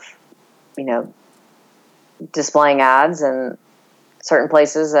job of, displaying ads in certain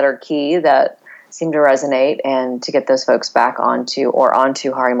places that are key that seemed to resonate, and to get those folks back onto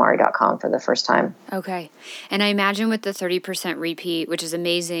harimari.com for the first time. Okay. And I imagine with the 30% repeat, which is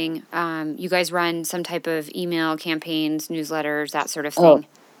amazing, you guys run some type of email campaigns, newsletters, that sort of thing.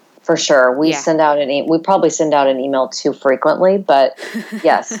 For sure. We probably send out an email too frequently, but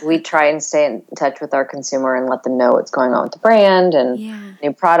yes, we try and stay in touch with our consumer and let them know what's going on with the brand and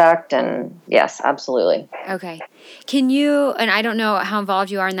new product. And yes, absolutely. Okay. Can you, and I don't know how involved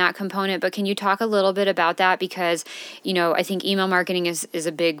you are in that component, but can you talk a little bit about that? Because, I think email marketing is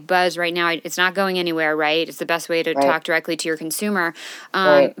a big buzz right now. It's not going anywhere, right? It's the best way to talk directly to your consumer.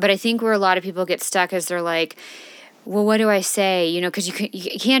 But I think where a lot of people get stuck is they're like, well, what do I say? Because you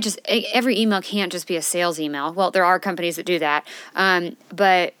can't just, every email can't just be a sales email. Well, there are companies that do that.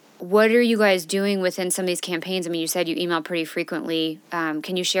 But what are you guys doing within some of these campaigns? I mean, you said you email pretty frequently.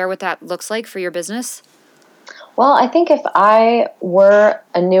 Can you share what that looks like for your business? Well, I think if I were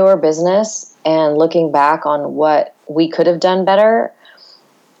a newer business and looking back on what we could have done better,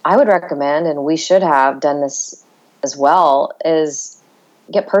 I would recommend, and we should have done this as well, is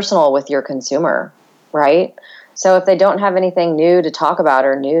get personal with your consumer, right? So if they don't have anything new to talk about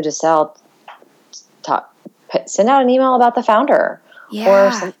or new to sell, send out an email about the founder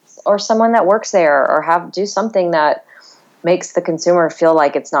or someone that works there, or do something that makes the consumer feel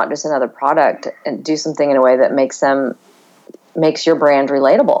like it's not just another product, and do something in a way that makes your brand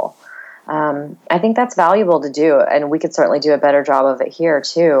relatable. I think that's valuable to do, and we could certainly do a better job of it here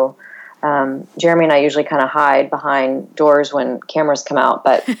too. Jeremy and I usually kind of hide behind doors when cameras come out,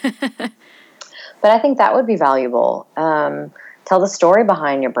 but but I think that would be valuable. Tell the story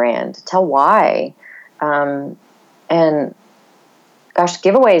behind your brand. Tell why. And gosh,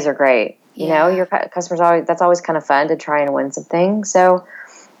 giveaways are great. Your customers that's always kind of fun to try and win something. So,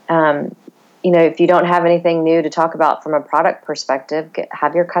 if you don't have anything new to talk about from a product perspective,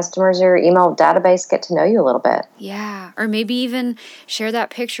 have your customers or your email database get to know you a little bit. Yeah. Or maybe even share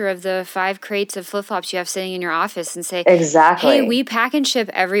that picture of the 5 crates of flip-flops you have sitting in your office and say, exactly, hey, we pack and ship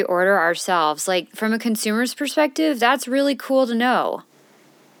every order ourselves. Like, from a consumer's perspective, that's really cool to know.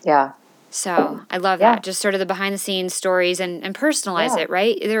 Yeah. So I love that. Just sort of the behind the scenes stories and personalize it,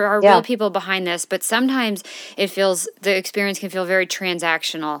 right? There are real people behind this, but sometimes the experience can feel very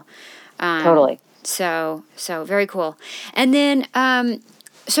transactional. Totally. So very cool. And then,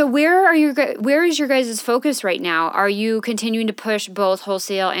 so where is your guys' focus right now? Are you continuing to push both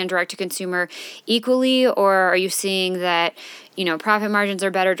wholesale and direct to consumer equally, or are you seeing that, profit margins are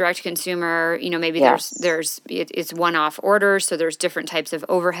better direct to consumer? Maybe it's one-off orders, so there's different types of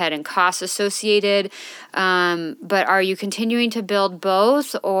overhead and costs associated. But are you continuing to build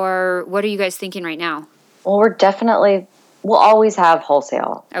both, or what are you guys thinking right now? Well, we'll always have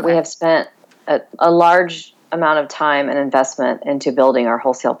wholesale. Okay. We have spent a large amount of time and investment into building our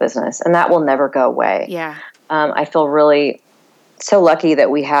wholesale business, and that will never go away. Yeah. I feel really so lucky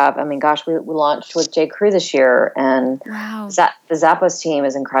that we have, we launched with J. Crew this year, and the Zappos team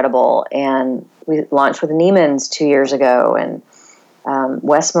is incredible, and we launched with Neiman's 2 years ago, and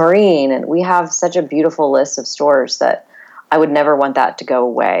West Marine, and we have such a beautiful list of stores that I would never want that to go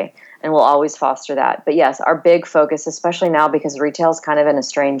away. And we'll always foster that. But yes, our big focus, especially now because retail is kind of in a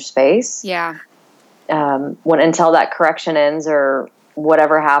strange space. Yeah. Until that correction ends or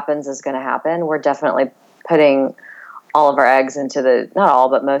whatever happens is going to happen, we're definitely putting all of our eggs not all,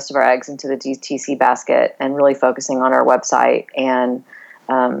 but most of our eggs into the DTC basket and really focusing on our website and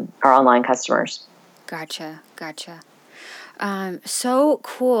our online customers. Gotcha. So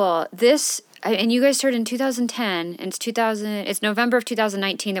cool. And you guys started in 2010, and it's November of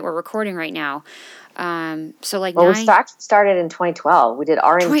 2019 that we're recording right now. We started in 2012. We did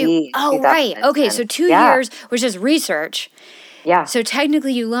R&D. Oh, right. Okay, so 2 years was just research. Yeah. So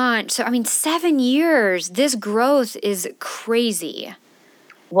technically you launched. So, 7 years. This growth is crazy.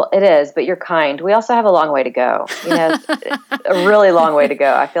 Well, it is, but you're kind. We also have a long way to go. A really long way to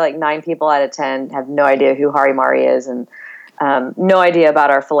go. I feel like 9 people out of 10 have no idea who Harimari is, and no idea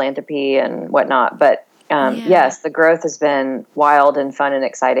about our philanthropy and whatnot. But yes, the growth has been wild and fun and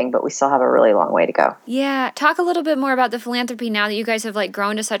exciting, but we still have a really long way to go. Yeah. Talk a little bit more about the philanthropy now that you guys have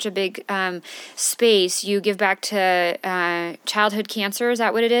grown to such a big space. You give back to childhood cancer. Is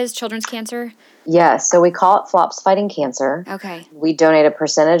that what it is? Children's cancer? Yes. So we call it Flops Fighting Cancer. Okay. We donate a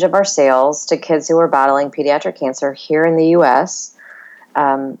percentage of our sales to kids who are battling pediatric cancer here in the U.S.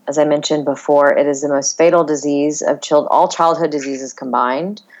 As I mentioned before, it is the most fatal disease of all childhood diseases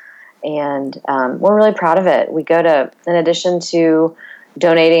combined. And we're really proud of it. We in addition to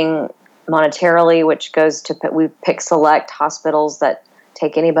donating monetarily, which goes to, we pick select hospitals that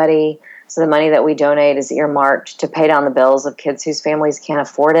take anybody, So the money that we donate is earmarked to pay down the bills of kids whose families can't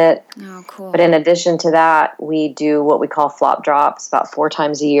afford it. Oh, cool. But in addition to that, we do what we call flop drops about 4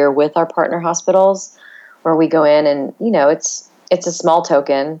 times a year with our partner hospitals, where we go in and, it's a small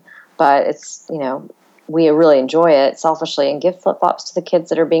token, but it's, we really enjoy it selfishly and give flip-flops to the kids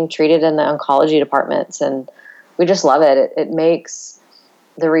that are being treated in the oncology departments. And we just love it. It makes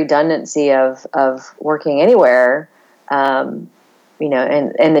the redundancy of working anywhere, and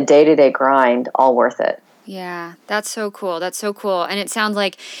the day-to-day grind all worth it. Yeah, that's so cool. That's so cool. And it sounds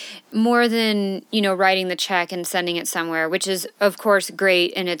like more than, writing the check and sending it somewhere, which is, of course,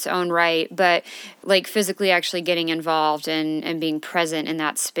 great in its own right, but like physically actually getting involved and being present in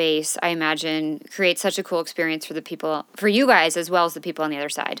that space, I imagine creates such a cool experience for the people, for you guys, as well as the people on the other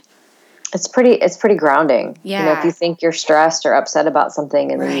side. It's pretty grounding. Yeah. If you think you're stressed or upset about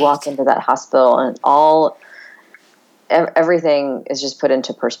something and then you Right. walk into that hospital and everything is just put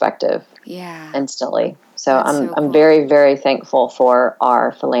into perspective. Yeah. Instantly. So That's so cool. I'm very, very thankful for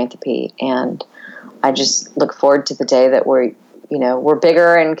our philanthropy, and I just look forward to the day that we're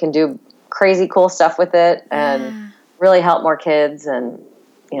bigger and can do crazy cool stuff with it and really help more kids, and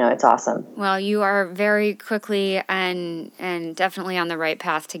it's awesome. Well, you are very quickly and definitely on the right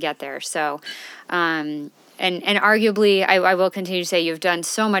path to get there. So, and arguably, I will continue to say you've done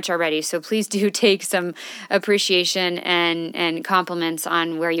so much already. So please do take some appreciation and compliments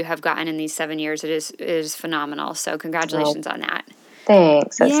on where you have gotten in these 7 years. It is phenomenal. So congratulations on that.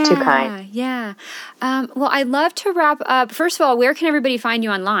 Thanks. That's too kind. Yeah. Well, I'd love to wrap up. First of all, where can everybody find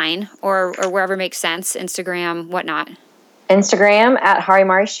you online or wherever makes sense? Instagram, whatnot. Instagram at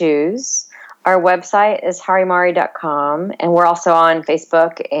Harimari Shoes. Our website is harimari.com, and we're also on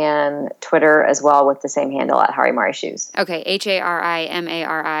Facebook and Twitter as well with the same handle at Harimari Shoes. Okay,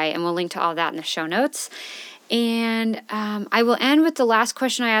 HARIMARI, and we'll link to all that in the show notes. And I will end with the last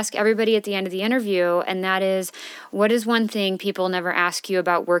question I ask everybody at the end of the interview, and that is, what is one thing people never ask you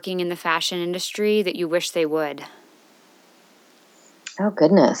about working in the fashion industry that you wish they would? Oh,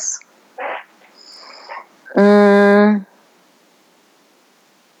 goodness.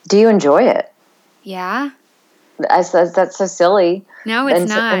 Do you enjoy it? Yeah. That's so silly. No, it's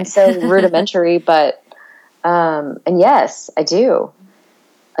not. And so rudimentary, but, and yes, I do.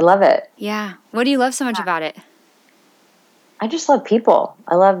 I love it. Yeah. What do you love so much about it? I just love people.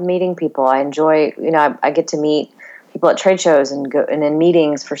 I love meeting people. I enjoy, I get to meet people at trade shows and go and in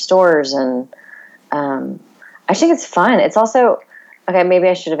meetings for stores. And, I think it's fun. It's also, okay, maybe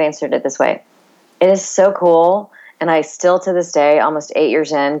I should have answered it this way. It is so cool. And I still, to this day, almost 8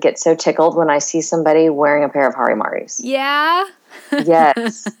 years in, get so tickled when I see somebody wearing a pair of Harimaris. Yeah.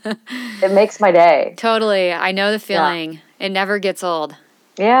 Yes. It makes my day. Totally. I know the feeling. Yeah. It never gets old.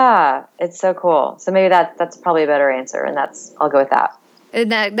 Yeah. It's so cool. So maybe that's probably a better answer. And I'll go with that.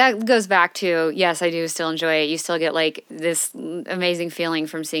 And that goes back to, yes, I do still enjoy it. You still get like this amazing feeling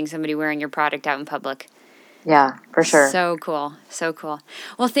from seeing somebody wearing your product out in public. Yeah, for sure. So cool. So cool.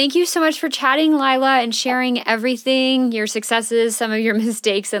 Well, thank you so much for chatting, Lila, and sharing everything, your successes, some of your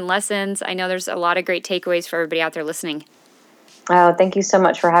mistakes and lessons. I know there's a lot of great takeaways for everybody out there listening. Oh, thank you so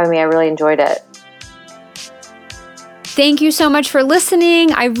much for having me. I really enjoyed it. Thank you so much for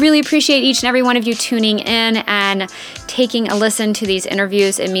listening. I really appreciate each and every one of you tuning in and taking a listen to these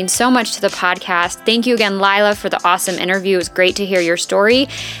interviews. It means so much to the podcast. Thank you again, Lila, for the awesome interview. It was great to hear your story.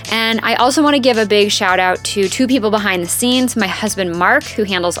 And I also want to give a big shout out to 2 people behind the scenes, my husband, Mark, who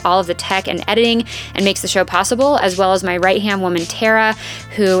handles all of the tech and editing and makes the show possible, as well as my right-hand woman, Tara,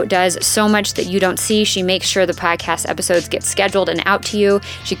 who does so much that you don't see. She makes sure the podcast episodes get scheduled and out to you.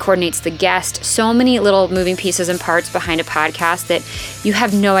 She coordinates the guest. So many little moving pieces and parts behind a podcast that you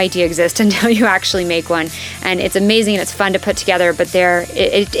have no idea exist until you actually make one. And it's amazing and it's fun to put together, but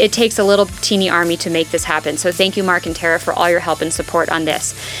it takes a little teeny army to make this happen. So thank you, Mark and Tara, for all your help and support on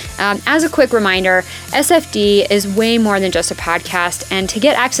this. As a quick reminder, SFD is way more than just a podcast, and to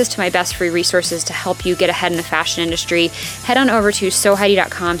get access to my best free resources to help you get ahead in the fashion industry, head on over to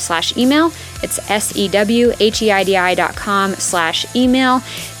soheidi.com/email. It's SEWHEIDI.com/email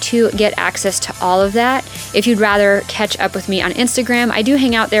to get access to all of that. If you'd rather catch up with me on Instagram, I do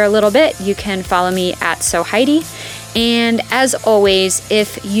hang out there a little bit. You can follow me at SoHeidi. And as always,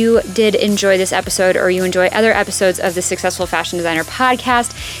 if you did enjoy this episode or you enjoy other episodes of the Successful Fashion Designer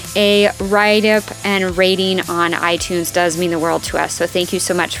podcast, a write-up and rating on iTunes does mean the world to us. So thank you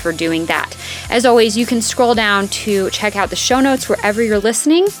so much for doing that. As always, you can scroll down to check out the show notes wherever you're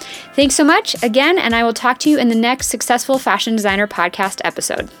listening. Thanks so much again, and I will talk to you in the next Successful Fashion Designer podcast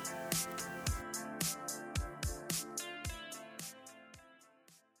episode.